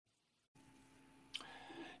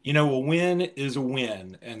You know, a win is a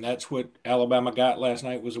win, and that's what Alabama got last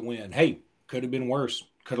night was a win. Hey, could have been worse.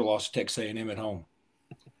 Could have lost Texas A&M at home.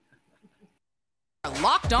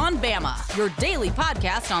 Locked On Bama, your daily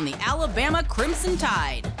podcast on the Alabama Crimson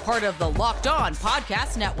Tide. Part of the Locked On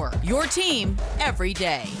Podcast Network, your team every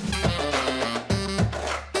day.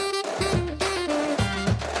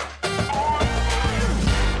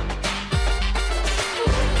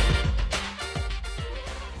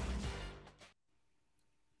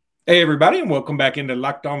 Hey, everybody, and welcome back into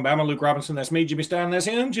Locked On Bama. Luke Robinson, that's me. Jimmy Stein, that's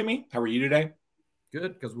him. Jimmy, how are you today?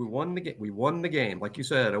 Good, because we won the game. We won the game. Like you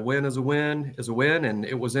said, a win is a win is a win, and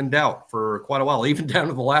it was in doubt for quite a while, even down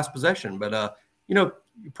to the last possession. But you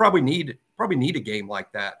probably need a game like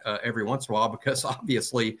that every once in a while, because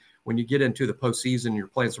obviously when you get into the postseason, you're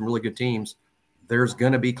playing some really good teams. There's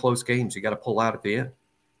going to be close games you got to pull out at the end.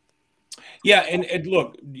 Yeah, and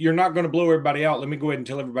look, you're not going to blow everybody out. Let me go ahead and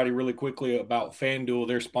tell everybody really quickly about FanDuel.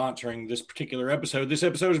 They're sponsoring this particular episode. This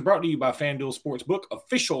episode is brought to you by FanDuel Sportsbook,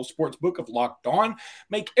 official sportsbook of Locked On.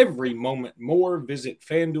 Make every moment more. Visit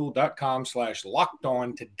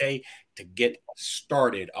FanDuel.com/LockedOn today to get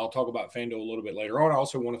started. I'll talk about FanDuel a little bit later on. I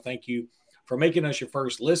also want to thank you for making us your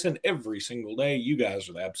first listen every single day. You guys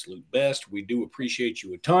are the absolute best. We do appreciate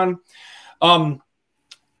you a ton.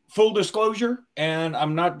 Full disclosure, and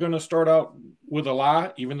I'm not going to start out with a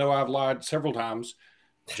lie, even though I've lied several times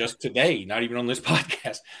just today, not even on this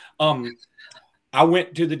podcast. I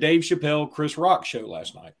went to the Dave Chappelle, Chris Rock show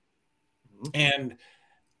last night. And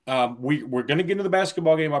we're going to get into the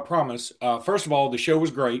basketball game, I promise. First of all, the show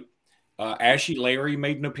was great. Ashy Larry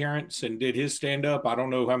made an appearance and did his stand-up. I don't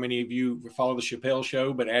know how many of you follow the Chappelle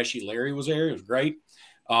show, but Ashy Larry was there. It was great.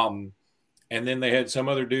 And then they had some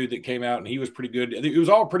other dude that came out, and he was pretty good. It was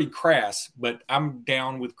all pretty crass, but I'm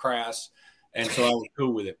down with crass, and so I was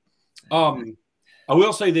cool with it. I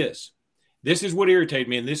will say this. This is what irritated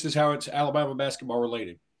me, and this is how it's Alabama basketball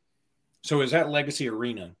related. So it's at Legacy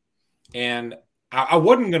Arena, and I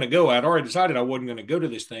wasn't going to go. I'd already decided I wasn't going to go to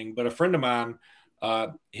this thing, but a friend of mine,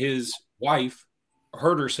 his wife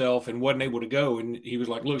hurt herself and wasn't able to go, and he was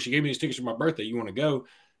like, look, she gave me these tickets for my birthday. You want to go?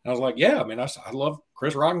 And I was like, yeah, I mean, I love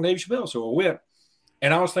Chris Rock and Dave Chappelle, so I went.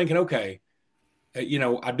 And I was thinking, okay,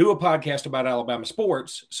 I do a podcast about Alabama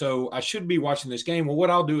sports, so I should be watching this game. Well, what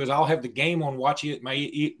I'll do is I'll have the game on my Watch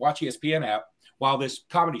ESPN app while this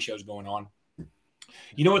comedy show's going on.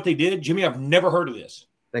 You know what they did? Jimmy, I've never heard of this.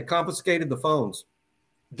 They confiscated the phones.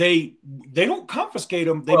 They don't confiscate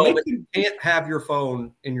them. You can't have your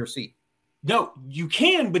phone in your seat. No, you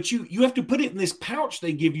can, but you have to put it in this pouch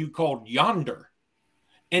they give you called Yonder.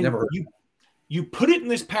 And you put it in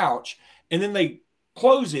this pouch, and then they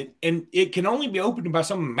close it, and it can only be opened by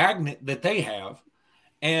some magnet that they have.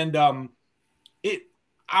 And I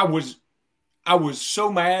was so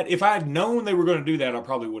mad. If I had known they were going to do that, I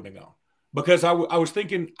probably wouldn't have gone, because I was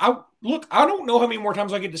thinking, I don't know how many more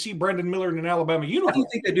times I get to see Brandon Miller in an Alabama uniform. How do you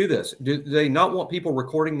think they do this? Do they not want people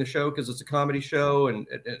recording the show because it's a comedy show, and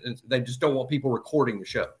they just don't want people recording the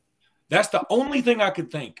show? That's the only thing I could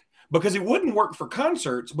think. Because it wouldn't work for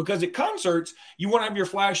concerts, because at concerts, you want to have your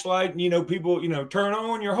flashlight and, people, turn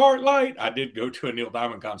on your heart light. I did go to a Neil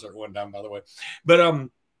Diamond concert one time, by the way. But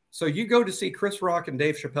so you go to see Chris Rock and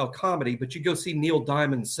Dave Chappelle comedy, but you go see Neil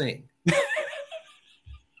Diamond sing.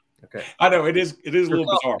 Okay. I know it is a little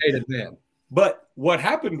bizarre. Man. But what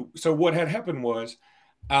had happened was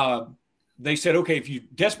they said, okay, if you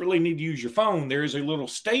desperately need to use your phone, there is a little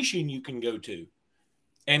station you can go to.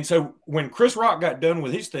 And so when Chris Rock got done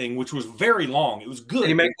with his thing, which was very long, it was good. Did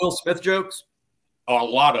he make Will Smith jokes? A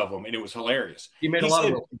lot of them, and it was hilarious. He made a lot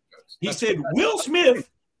of Will Smith jokes. He said, Will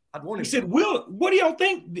Smith, what do y'all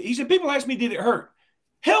think? He said, people ask me, did it hurt?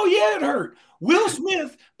 Hell yeah, it hurt. Will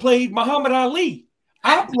Smith played Muhammad Ali.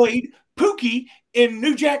 I played Pookie in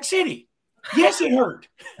New Jack City. Yes, it hurt.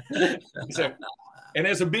 And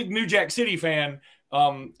as a big New Jack City fan,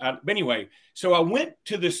 anyway, so I went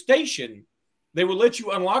to the station. They will let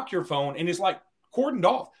you unlock your phone, and it's like cordoned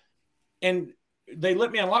off. And they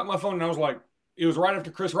let me unlock my phone, and I was like, it was right after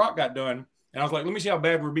Chris Rock got done. And I was like, let me see how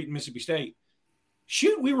bad we're beating Mississippi State.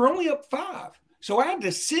 Shoot, we were only up 5. So I had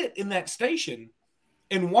to sit in that station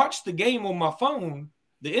and watch the game on my phone,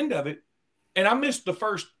 the end of it. And I missed the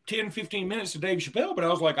first 10, 15 minutes of Dave Chappelle, but I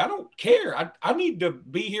was like, I don't care. I need to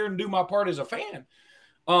be here and do my part as a fan.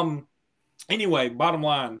 Anyway, bottom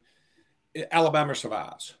line, Alabama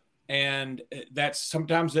survives. And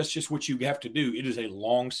sometimes that's just what you have to do. It is a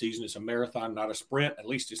long season. It's a marathon, not a sprint. At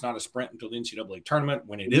least it's not a sprint until the NCAA tournament.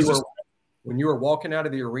 When you were walking out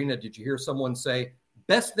of the arena, did you hear someone say,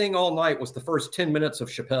 best thing all night was the first 10 minutes of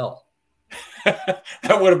Chappelle?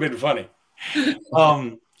 That would have been funny.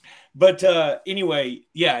 But anyway,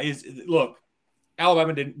 yeah. Look,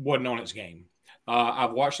 Alabama wasn't on its game.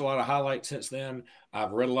 I've watched a lot of highlights since then.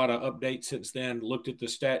 I've read a lot of updates since then. Looked at the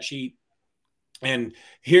stat sheet, and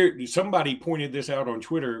here somebody pointed this out on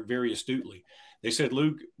Twitter very astutely. They said,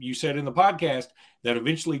 Luke, you said in the podcast that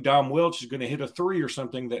eventually Dom Welch is going to hit a 3 or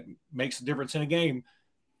something that makes a difference in a game.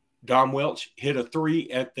 Dom Welch hit a 3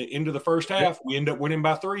 at the end of the first half. We end up winning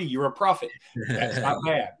by 3. You're a prophet. That's not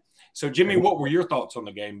bad. So, Jimmy, what were your thoughts on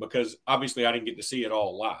the game? Because obviously I didn't get to see it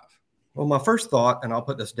all live. Well, my first thought, and I'll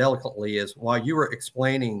put this delicately, is while you were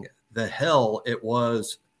explaining the hell it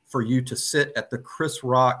was for you to sit at the Chris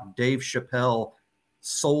Rock, Dave Chappelle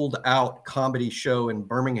sold out comedy show in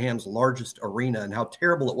Birmingham's largest arena and how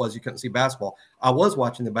terrible it was you couldn't see basketball. I was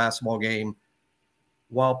watching the basketball game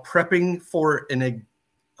while prepping for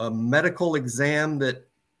a medical exam that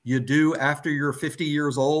you do after you're 50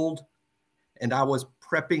 years old. And I was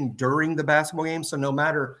prepping during the basketball game. So no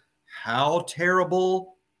matter how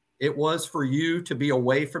terrible it was for you to be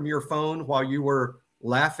away from your phone while you were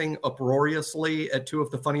laughing uproariously at two of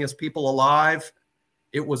the funniest people alive,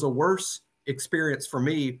 it was a worse experience for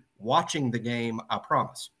me watching the game, I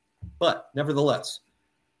promise. But nevertheless,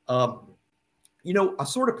 I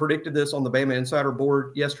sort of predicted this on the Bama Insider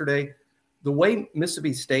board yesterday. The way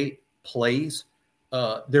Mississippi State plays,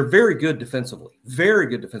 they're very good defensively, very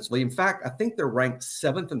good defensively. In fact, I think they're ranked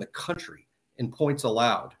 7th in the country in points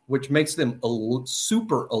allowed, which makes them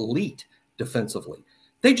super elite defensively.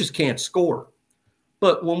 They just can't score.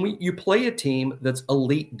 But when you play a team that's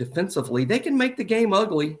elite defensively, they can make the game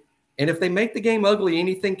ugly. And if they make the game ugly,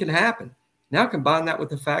 anything can happen. Now combine that with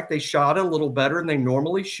the fact they shot it a little better than they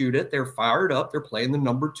normally shoot it. They're fired up. They're playing the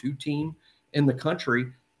number 2 team in the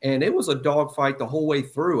country. And it was a dogfight the whole way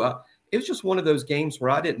through. It was just one of those games where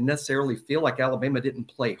I didn't necessarily feel like Alabama didn't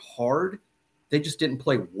play hard. They just didn't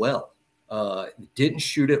play well. Didn't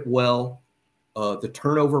shoot it well. The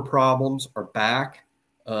turnover problems are back.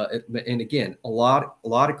 And again, a lot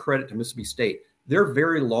of credit to Mississippi State. They're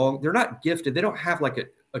very long. They're not gifted. They don't have like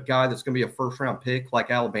a guy that's going to be a first-round pick like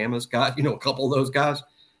Alabama's got, a couple of those guys.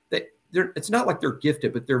 It's not like they're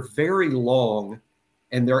gifted, but they're very long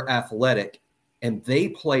and they're athletic, and they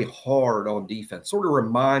play hard on defense. Sort of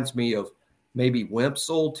reminds me of maybe Wimp's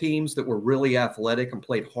old teams that were really athletic and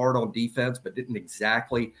played hard on defense, but didn't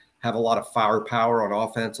exactly have a lot of firepower on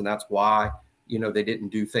offense, and that's why, they didn't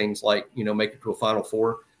do things like, make it to a Final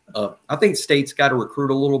Four. I think State's got to recruit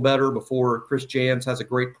a little better before Chris Jans has a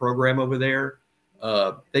great program over there.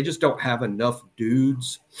 They just don't have enough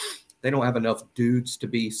dudes. They don't have enough dudes to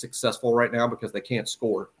be successful right now because they can't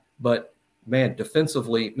score. But, man,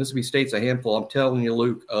 defensively, Mississippi State's a handful. I'm telling you,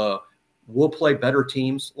 Luke, we'll play better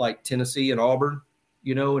teams like Tennessee and Auburn,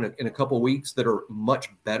 in a couple of weeks that are much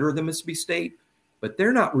better than Mississippi State. But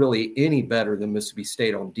they're not really any better than Mississippi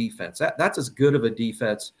State on defense. That's as good of a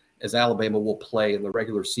defense as Alabama will play in the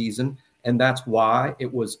regular season, and that's why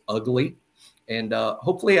it was ugly. And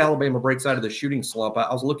hopefully Alabama breaks out of the shooting slump.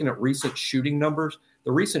 I was looking at recent shooting numbers.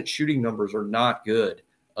 The recent shooting numbers are not good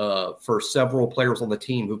for several players on the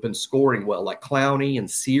team who've been scoring well, like Clowney and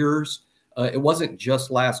Sears. It wasn't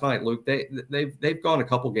just last night, Luke. They've gone a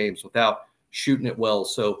couple games without shooting it well.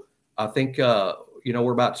 So I think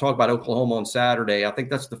we're about to talk about Oklahoma on Saturday. I think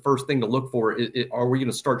that's the first thing to look for. Are we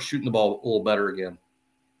going to start shooting the ball a little better again?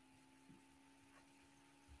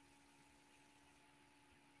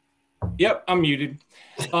 Yep, I'm muted.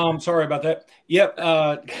 Sorry about that. Yep,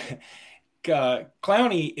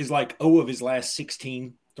 Clowney is like 0 of his last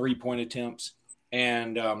 16 3-point attempts,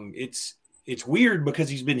 and it's weird because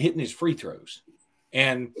he's been hitting his free throws,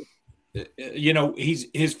 and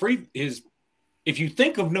if you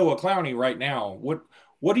think of Noah Clowney right now,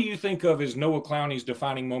 what do you think of as Noah Clowney's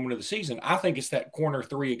defining moment of the season? I think it's that corner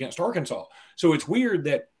 3 against Arkansas. So it's weird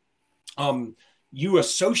that you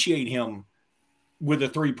associate him with a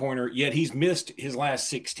 3-pointer, yet he's missed his last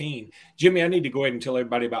 16. Jimmy, I need to go ahead and tell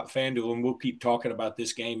everybody about FanDuel, and we'll keep talking about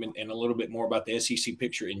this game and a little bit more about the SEC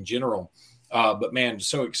picture in general. But, man,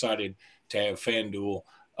 so excited to have FanDuel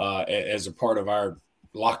as a part of our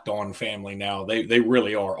Locked On family now. They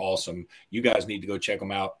really are awesome. You guys need to go check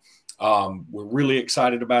them out. We're really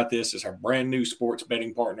excited about this. It's our brand new sports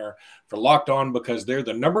betting partner for Locked On because they're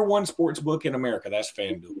the #1 sports book in America. That's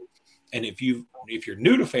FanDuel. And if you're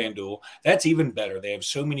new to FanDuel, that's even better. They have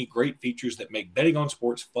so many great features that make betting on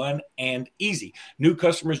sports fun and easy. New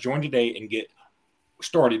customers join today and get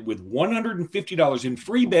started with $150 in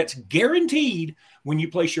free bets guaranteed when you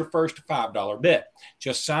place your first $5 bet.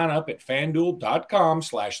 Just sign up at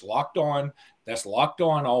FanDuel.com/lockedon. That's locked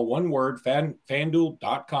on, all one word,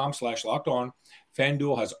 FanDuel.com/lockedon.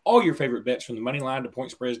 FanDuel has all your favorite bets from the money line to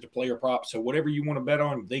point spreads to player props. So whatever you want to bet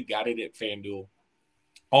on, they got it at FanDuel.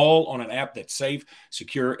 All on an app that's safe,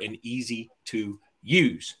 secure, and easy to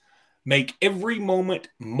use. Make every moment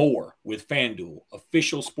more with FanDuel,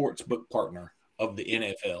 official sportsbook partner of the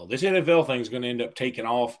NFL. This NFL thing is going to end up taking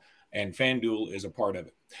off, and FanDuel is a part of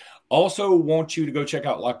it. Also want you to go check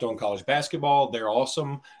out Locked On College Basketball. They're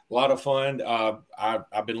awesome, a lot of fun.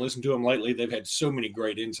 I've been listening to them lately. They've had so many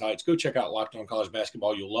great insights. Go check out Locked On College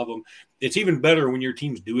Basketball. You'll love them. It's even better when your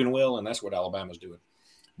team's doing well, and that's what Alabama's doing.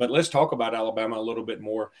 But let's talk about Alabama a little bit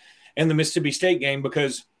more and the Mississippi State game,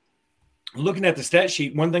 because looking at the stat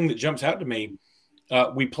sheet, one thing that jumps out to me,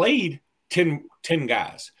 we played 10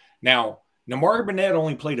 guys. Now, Namari Burnett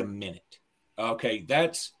only played a minute. Okay,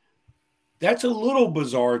 that's a little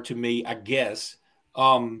bizarre to me, I guess.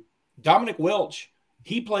 Dominic Welch,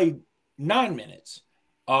 he played 9 minutes,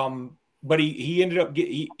 but he ended up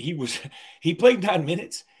he played 9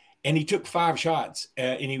 minutes and he took 5 shots,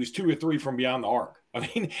 and he was 2 or 3 from beyond the arc. I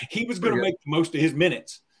mean, he was going to make the most of his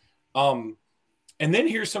minutes. And then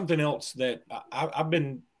here's something else that I've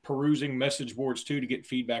been perusing message boards too to get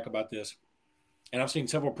feedback about this, and I've seen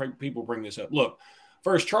several people bring this up. Look,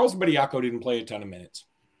 first, Charles Bediako didn't play a ton of minutes.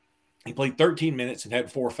 He played 13 minutes and had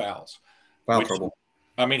 4 fouls. Foul trouble.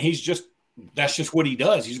 I mean, that's just what he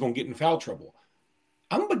does. He's going to get in foul trouble.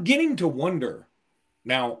 I'm beginning to wonder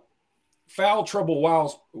now, foul trouble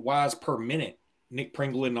wise per minute, Nick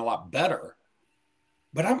Pringle isn't a lot better.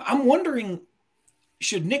 But I'm wondering,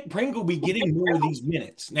 should Nick Pringle be getting more of these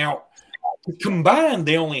minutes? Now, combined,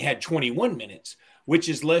 they only had 21 minutes, which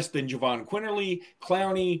is less than Javon Quinterly,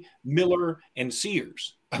 Clowney, Miller, and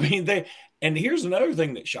Sears. I mean, and here's another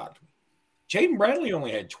thing that shocked me. Jaden Bradley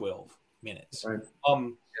only had 12 minutes. Right.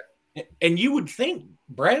 And you would think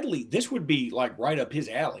Bradley, this would be like right up his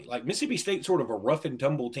alley. Like Mississippi State, sort of a rough and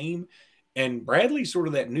tumble team, and Bradley's sort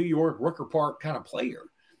of that New York Rooker Park kind of player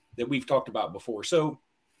that we've talked about before. So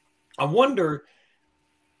I wonder,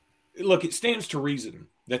 look, it stands to reason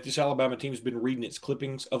that this Alabama team has been reading its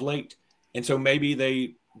clippings of late. And so maybe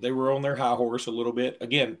they were on their high horse a little bit.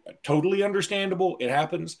 Again, totally understandable. It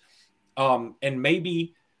happens. And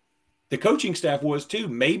maybe the coaching staff was too.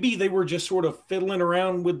 Maybe they were just sort of fiddling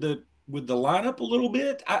around with the lineup a little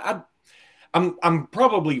bit. I'm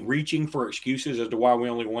probably reaching for excuses as to why we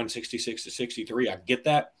only won 66-63. I get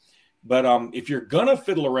that. But if you're gonna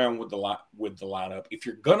fiddle around with the lineup, if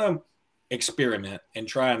you're gonna experiment and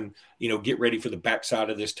try and get ready for the backside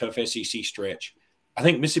of this tough SEC stretch, I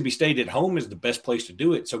think Mississippi State at home is the best place to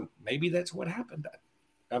do it. So maybe that's what happened.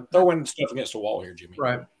 I'm throwing stuff against the wall here, Jimmy.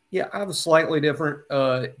 Right. Yeah, I have a slightly different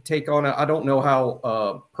take on it. I don't know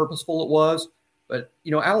how purposeful it was, but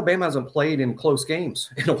Alabama hasn't played in close games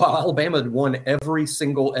in a while. Alabama had won every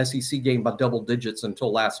single SEC game by double digits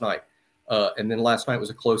until last night. And then last night was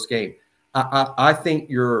a close game. I think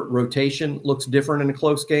your rotation looks different in a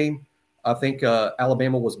close game. I think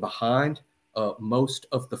Alabama was behind most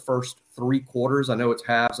of the first 3 quarters. I know it's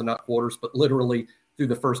halves and not quarters, but literally through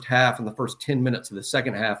the first half and the first 10 minutes of the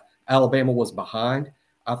second half, Alabama was behind.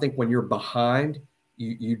 I think when you're behind,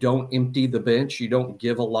 you don't empty the bench. You don't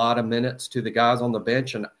give a lot of minutes to the guys on the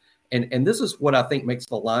bench. And this is what I think makes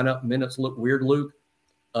the lineup minutes look weird, Luke.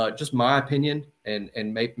 Just my opinion, and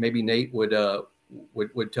maybe Nate would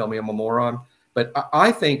tell me I'm a moron, but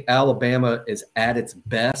I think Alabama is at its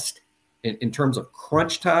best in terms of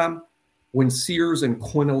crunch time when Sears and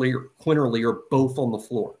Quinterly are both on the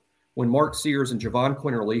floor. When Mark Sears and Javon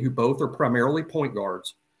Quinterly, who both are primarily point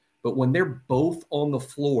guards, but when they're both on the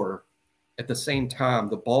floor at the same time,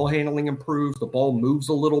 the ball handling improves, the ball moves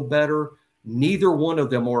a little better. Neither one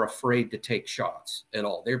of them are afraid to take shots at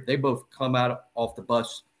all. They both come out off the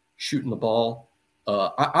bus shooting the ball.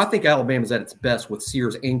 I think Alabama's at its best with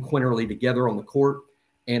Sears and Quinterly together on the court.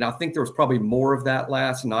 And I think there was probably more of that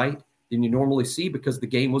last night than you normally see because the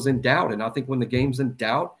game was in doubt. And I think when the game's in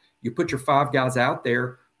doubt, you put your 5 guys out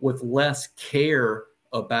there with less care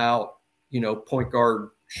about, point guard,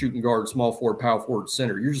 shooting guard, small forward, power forward,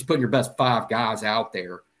 center. You're just putting your best 5 guys out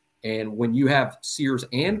there. And when you have Sears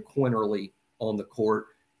and Quinterly on the court,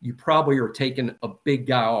 you probably are taking a big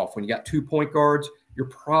guy off. When you got 2 point guards, you're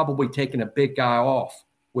probably taking a big guy off,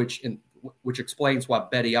 which explains why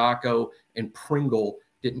Bediako and Pringle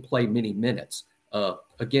didn't play many minutes.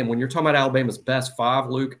 Again, when you're talking about Alabama's best 5,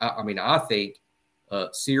 Luke, I think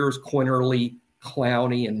Sears, Quinterly,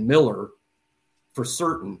 Clowney, and Miller for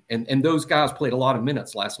certain. And those guys played a lot of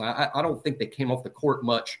minutes last night. I don't think they came off the court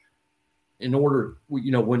much in order,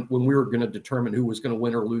 when we were going to determine who was going to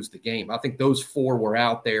win or lose the game. I think those 4 were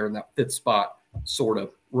out there and that 5th spot sort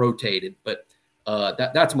of rotated. But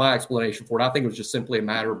That's my explanation for it. I think it was just simply a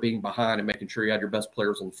matter of being behind and making sure you had your best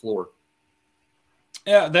players on the floor.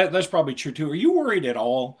 Yeah, that's probably true too. Are you worried at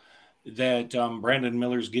all that Brandon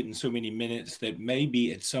Miller's getting so many minutes that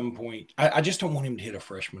maybe at some point, I just don't want him to hit a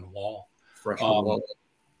freshman wall. Wall.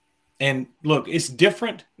 And look, it's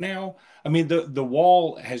different now. I mean, the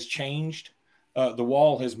wall has changed. The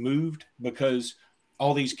wall has moved because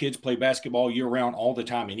all these kids play basketball year round all the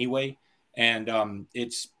time anyway. And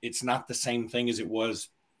it's not the same thing as it was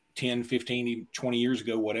 10, 15, 20 years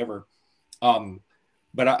ago, whatever.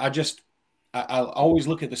 But I always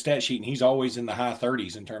look at the stat sheet, and he's always in the high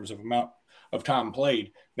 30s in terms of amount of time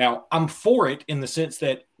played. Now, I'm for it in the sense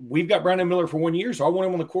that we've got Brandon Miller for 1 year, so I want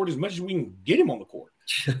him on the court as much as we can get him on the court.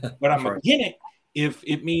 But I'm against it if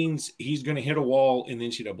it means he's going to hit a wall in the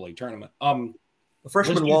NCAA tournament. The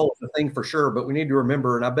freshman wall is a thing for sure, but we need to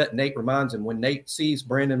remember, and I bet Nate reminds him, when Nate sees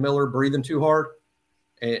Brandon Miller breathing too hard,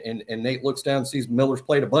 and Nate looks down and sees Miller's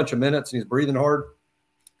played a bunch of minutes and he's breathing hard,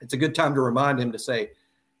 it's a good time to remind him to say,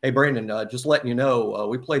 hey, Brandon, just letting you know,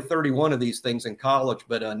 we play 31 of these things in college,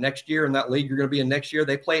 but next year in that league you're going to be in next year,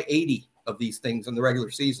 they play 80 of these things in the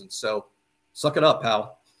regular season. So suck it up,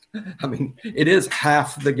 pal. I mean, it is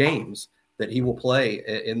half the games that he will play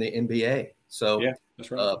in the NBA. So, yeah,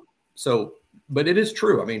 that's right. But it is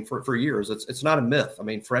true. I mean, for years, it's not a myth. I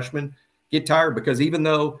mean, freshmen get tired because even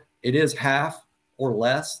though it is half or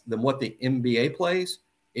less than what the NBA plays,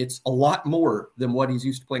 it's a lot more than what he's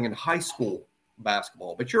used to playing in high school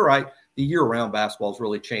basketball. But you're right, the year-round basketball has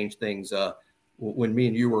really changed things. When me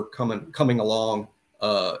and you were coming along,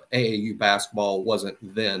 AAU basketball wasn't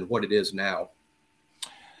then what it is now.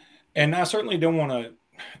 And I certainly don't want to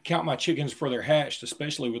count my chickens before they're hatched,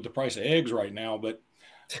 especially with the price of eggs right now. But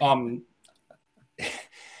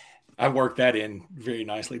I worked that in very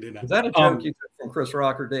nicely, didn't I? Is that a joke you took from Chris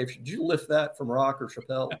Rock or Dave? Did you lift that from Rock or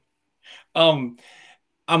Chappelle?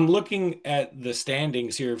 I'm looking at the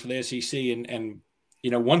standings here for the SEC, and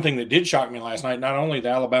you know, one thing that did shock me last night, not only the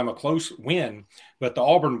Alabama close win, but the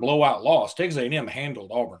Auburn blowout loss. Texas A&M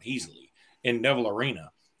handled Auburn easily in Neville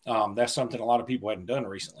Arena. That's something a lot of people hadn't done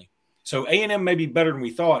recently. So A&M may be better than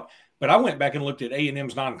we thought, but I went back and looked at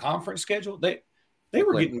A&M's non-conference schedule. They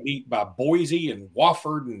were getting beat by Boise and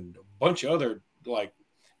Wofford and a bunch of other like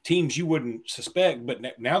teams you wouldn't suspect. But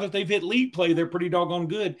now that they've hit league play, they're pretty doggone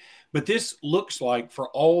good. But this looks like, for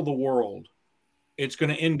all the world, it's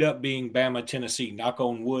going to end up being Bama, Tennessee, knock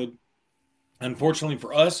on wood. Unfortunately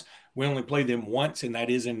for us, we only play them once, and that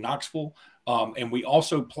is in Knoxville. And we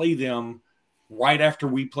also play them right after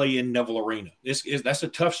we play in Neville Arena. That's a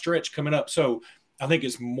tough stretch coming up. So I think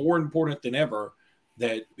it's more important than ever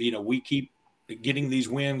that, you know, we keep getting these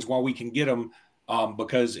wins while we can get them,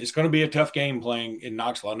 because it's going to be a tough game playing in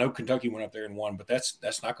Knoxville. I know Kentucky went up there and won, but that's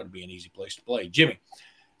not going to be an easy place to play. Jimmy,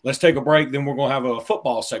 let's take a break. Then we're going to have a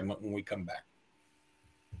football segment when we come back.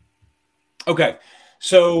 Okay,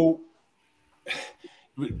 so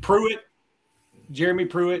Jeremy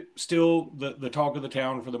Pruitt, still the talk of the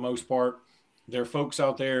town for the most part. There are folks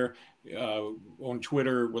out there on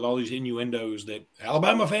Twitter with all these innuendos that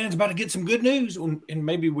Alabama fans about to get some good news, and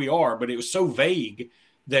maybe we are, but it was so vague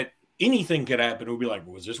that anything could happen. We'd be like,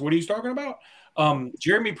 was this what he's talking about?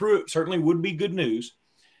 Jeremy Pruitt certainly would be good news,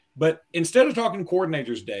 but instead of talking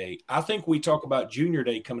Coordinators Day, I think we talk about Junior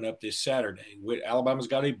Day coming up this Saturday. Alabama's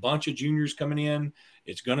got a bunch of juniors coming in.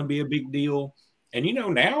 It's going to be a big deal. And, you know,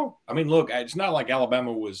 now, I mean, look, it's not like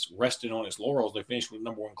Alabama was resting on its laurels. They finished with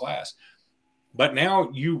number one class. But now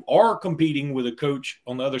you are competing with a coach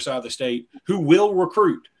on the other side of the state who will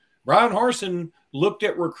recruit. Brian Harsin looked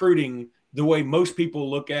at recruiting the way most people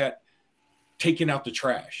look at taking out the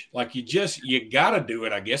trash. Like you got to do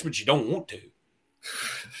it, I guess, but you don't want to.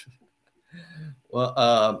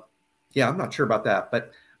 Well, yeah, I'm not sure about that,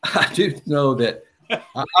 but I do know that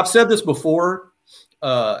I've said this before,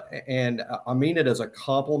 and I mean it as a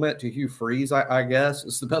compliment to Hugh Freeze, I guess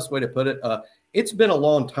is the best way to put it. It's been a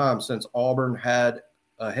long time since Auburn had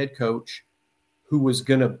a head coach who was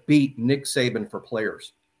going to beat Nick Saban for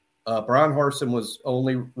players. Brian Harsin was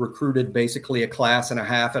only recruited basically a class and a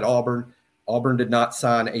half at Auburn. Auburn did not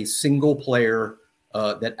sign a single player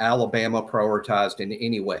that Alabama prioritized in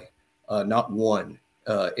any way, not one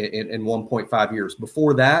in 1.5 years.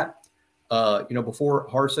 Before that, before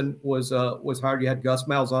Harsin was hired, you had Gus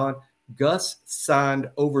Malzahn. Gus signed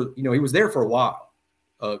over, he was there for a while.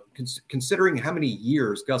 Considering how many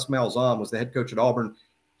years Gus Malzahn was the head coach at Auburn,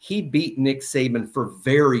 he beat Nick Saban for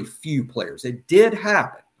very few players. It did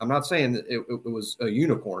happen. I'm not saying that it was a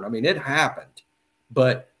unicorn. I mean, it happened.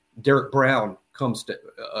 But Derek Brown comes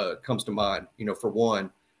to mind, for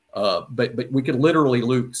one. But we could literally,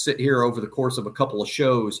 Luke, sit here over the course of a couple of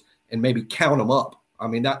shows and maybe count them up. I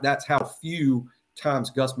mean, that's how few times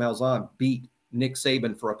Gus Malzahn beat Nick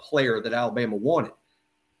Saban for a player that Alabama wanted.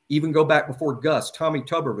 Even go back before Gus, Tommy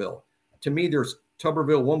Tuberville. To me, there's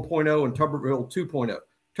Tuberville 1.0 and Tuberville 2.0.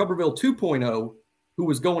 Tuberville 2.0, who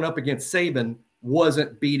was going up against Saban,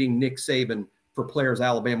 wasn't beating Nick Saban for players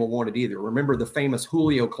Alabama wanted either. Remember the famous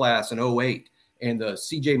Julio class in 08 and the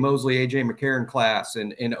C.J. Mosley, A.J. McCarron class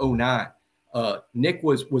in 09. Nick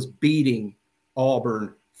was beating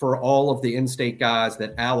Auburn for all of the in-state guys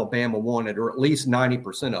that Alabama wanted, or at least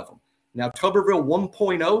 90% of them. Now, Tuberville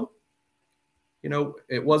 1.0,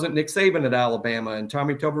 it wasn't Nick Saban at Alabama, and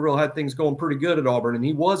Tommy Tuberville had things going pretty good at Auburn, and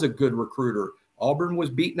he was a good recruiter. Auburn was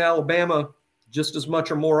beating Alabama just as much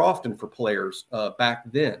or more often for players back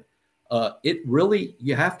then.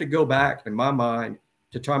 You have to go back, in my mind,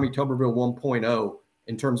 to Tommy Tuberville 1.0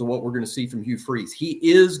 in terms of what we're going to see from Hugh Freeze. He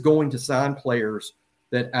is going to sign players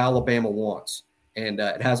that Alabama wants, and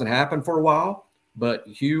it hasn't happened for a while, but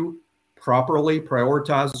Hugh properly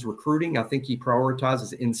prioritizes recruiting. I think he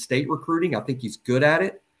prioritizes in-state recruiting. I think he's good at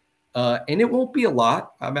it, and it won't be a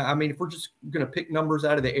lot. I mean, if we're just going to pick numbers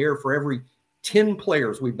out of the air, for every 10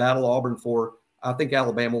 players we battle Auburn for, I think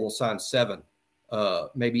Alabama will sign 7,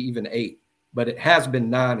 maybe even 8. But it has been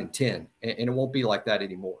 9 and 10, and it won't be like that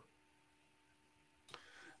anymore.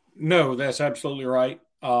 No, that's absolutely right.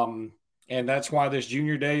 And that's why this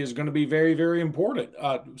junior day is going to be very, very important.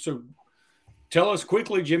 So tell us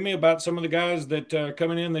quickly, Jimmy, about some of the guys that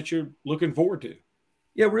coming in that you're looking forward to.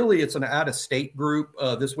 Yeah, really, it's an out-of-state group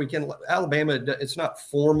this weekend. Alabama, it's not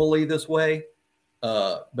formally this way,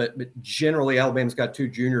 but generally Alabama's got 2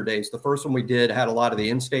 junior days. The first one we did had a lot of the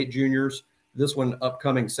in-state juniors. This one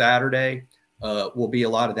upcoming Saturday will be a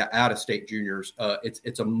lot of the out-of-state juniors.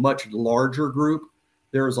 It's a much larger group.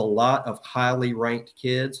 There's a lot of highly ranked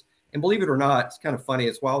kids. And believe it or not, it's kind of funny.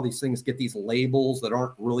 It's why all these things get these labels that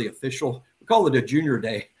aren't really official. We call it a junior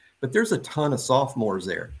day, but there's a ton of sophomores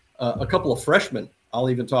there. A couple of freshmen I'll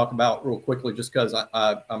even talk about real quickly just because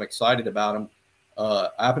I'm excited about them. I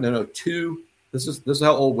happen to know 2. This is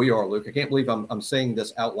how old we are, Luke. I can't believe I'm saying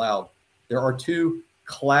this out loud. There are 2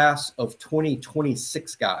 class of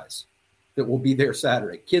 2026 guys that will be there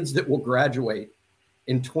Saturday, kids that will graduate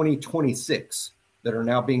in 2026 that are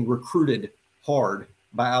now being recruited hard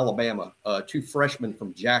by Alabama. 2 freshmen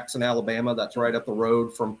from Jackson, Alabama. That's right up the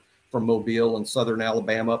road from Mobile in southern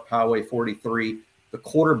Alabama, up Highway 43. The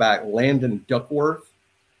quarterback, Landon Duckworth,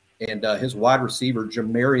 and his wide receiver,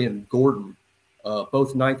 Jamarian Gordon,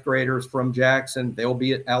 both 9th graders from Jackson. They'll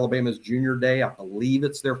be at Alabama's junior day. I believe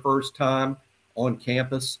it's their first time on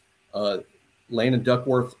campus. Landon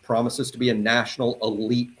Duckworth promises to be a national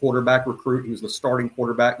elite quarterback recruit. He was the starting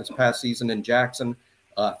quarterback this past season in Jackson.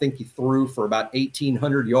 I think he threw for about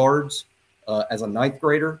 1,800 yards as a 9th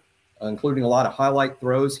grader, including a lot of highlight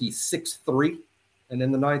throws. He's 6'3", and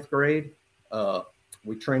in the 9th grade.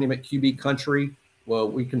 We train him at QB Country. Well,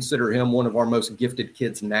 we consider him one of our most gifted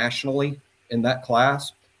kids nationally in that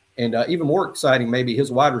class. And even more exciting, maybe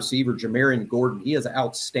his wide receiver, Jamarian Gordon. He is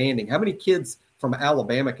outstanding. How many kids from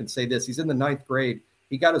Alabama can say this? He's in the 9th grade.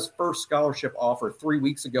 He got his first scholarship offer 3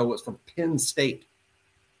 weeks ago. It was from Penn State.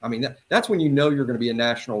 I mean, that's when you know you're going to be a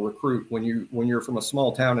national recruit, when you're from a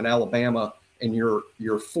small town in Alabama and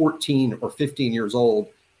you're 14 or 15 years old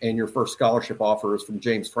and your first scholarship offer is from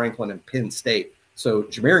James Franklin and Penn State. So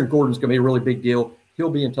Jamarian Gordon's going to be a really big deal. He'll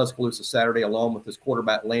be in Tuscaloosa Saturday along with his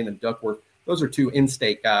quarterback, Landon Duckworth. Those are 2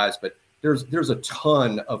 in-state guys, but there's a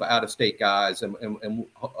ton of out-of-state guys and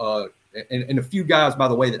a few guys, by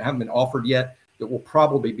the way, that haven't been offered yet that will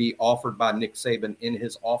probably be offered by Nick Saban in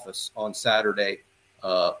his office on Saturday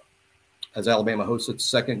as Alabama hosts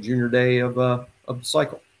its 2nd junior day of the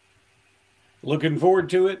cycle. Looking forward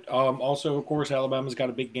to it. Also, of course, Alabama's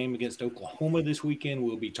got a big game against Oklahoma this weekend.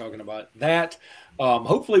 We'll be talking about that.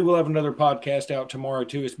 Hopefully, we'll have another podcast out tomorrow,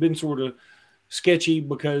 too. It's been sort of sketchy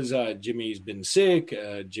because Jimmy's been sick.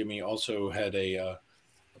 Jimmy also had a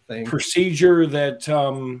procedure that,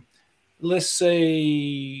 let's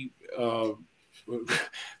say,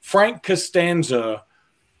 Frank Costanza,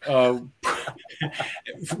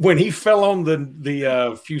 when he fell on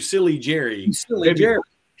the Fusilli Jerry.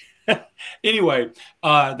 Anyway,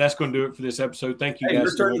 that's going to do it for this episode. Thank you, guys.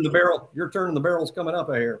 You're turning the barrel. Your turn in the barrel's coming up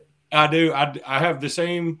here. I do. I have the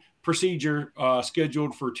same procedure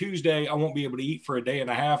scheduled for Tuesday. I won't be able to eat for a day and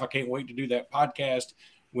a half. I can't wait to do that podcast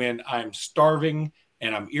when I'm starving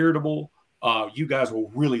and I'm irritable. You guys will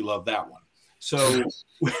really love that one. So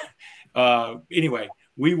anyway,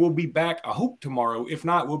 we will be back, I hope, tomorrow. If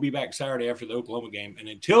not, we'll be back Saturday after the Oklahoma game. And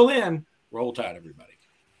until then, roll tide, everybody.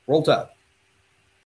 Roll tide.